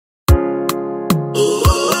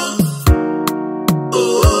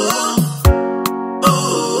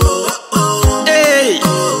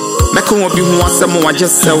wasam wa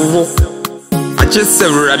just say wo. I just say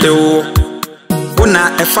rado.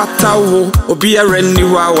 Una efata wo obi arani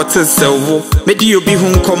wa what say wo. Me di obi hu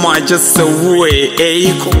nkomo I just say wo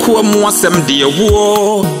kokua mu asem de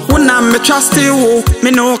wo. Una me trust wo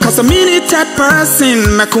me no cause a minute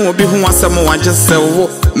person me ko obi hu asem wa just say wo.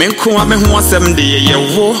 Me nko me hu asem de ye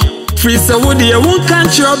wo. Free say wo de won kan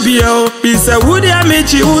chobio. Free say wo de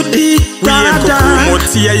amechi udi. Dada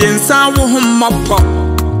moti ye nsa wo hu mopo.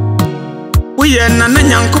 We ye na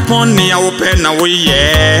nyankopon ne a wo pe na wo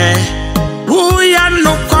ye. We are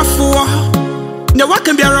no quaffo. The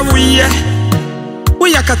wakan biara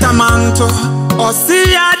we are catamanto. Or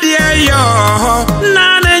see a dear yo.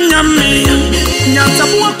 Nana nyami.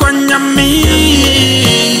 Nyansabu kwanyami.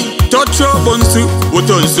 Toto bonsu.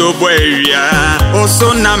 Utonso boya.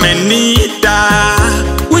 Oso na menita.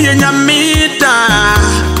 We nyamita.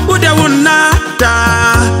 Ude wunata.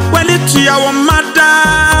 When it's your mother.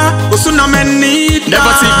 Oso na menita.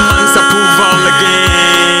 Never see man's approval again.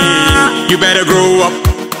 You better grow up.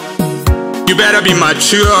 You better be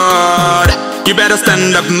matured. You better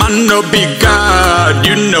stand up, man, no be God.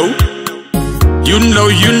 You know,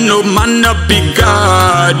 man, no be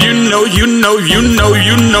God. You know.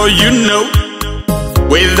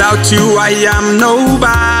 Without you, I am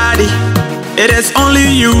nobody. It is only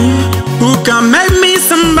you who can make me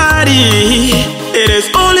somebody. It is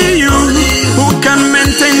only you who can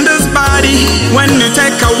maintain this body. When you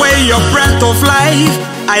take away your breath of life,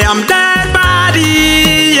 I am dead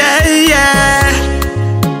body, yeah.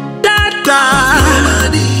 Dada,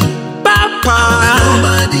 Papa,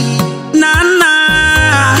 Nana,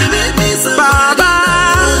 Baba,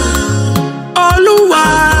 Oluwa,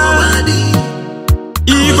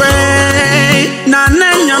 Iwe, Nana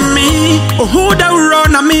Nyami, who the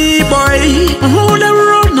run a me boy, who the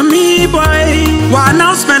run a me boy, why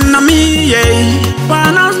not spend a me, yeah,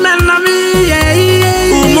 why not spend a me, yeah,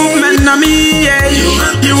 who movement a me, yeah,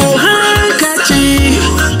 you handkerchief,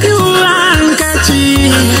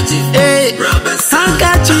 hey,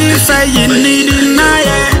 handkerchief, say you need it now,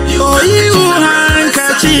 oh, you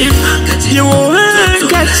handkerchief,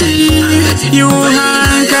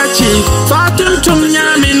 Fatum to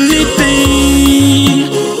anything.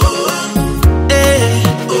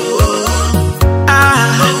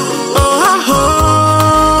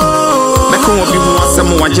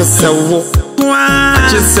 I just say wo, I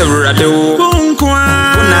just say rado.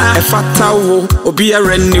 Una efata wo, obi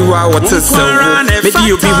arani wa what say wo. Me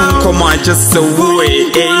di obi hu nkomo I just say wo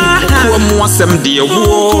ko mu asem de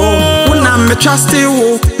wo. Una me trust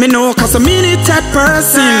wo, me no cause a minute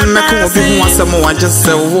person. Me ko obi hu asem I just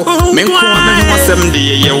say wo. Me ko me hu asem de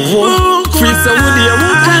ye wo. Free say wo de wo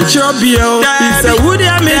kan chobio. Free say wo de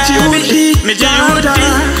amechi wo di. Me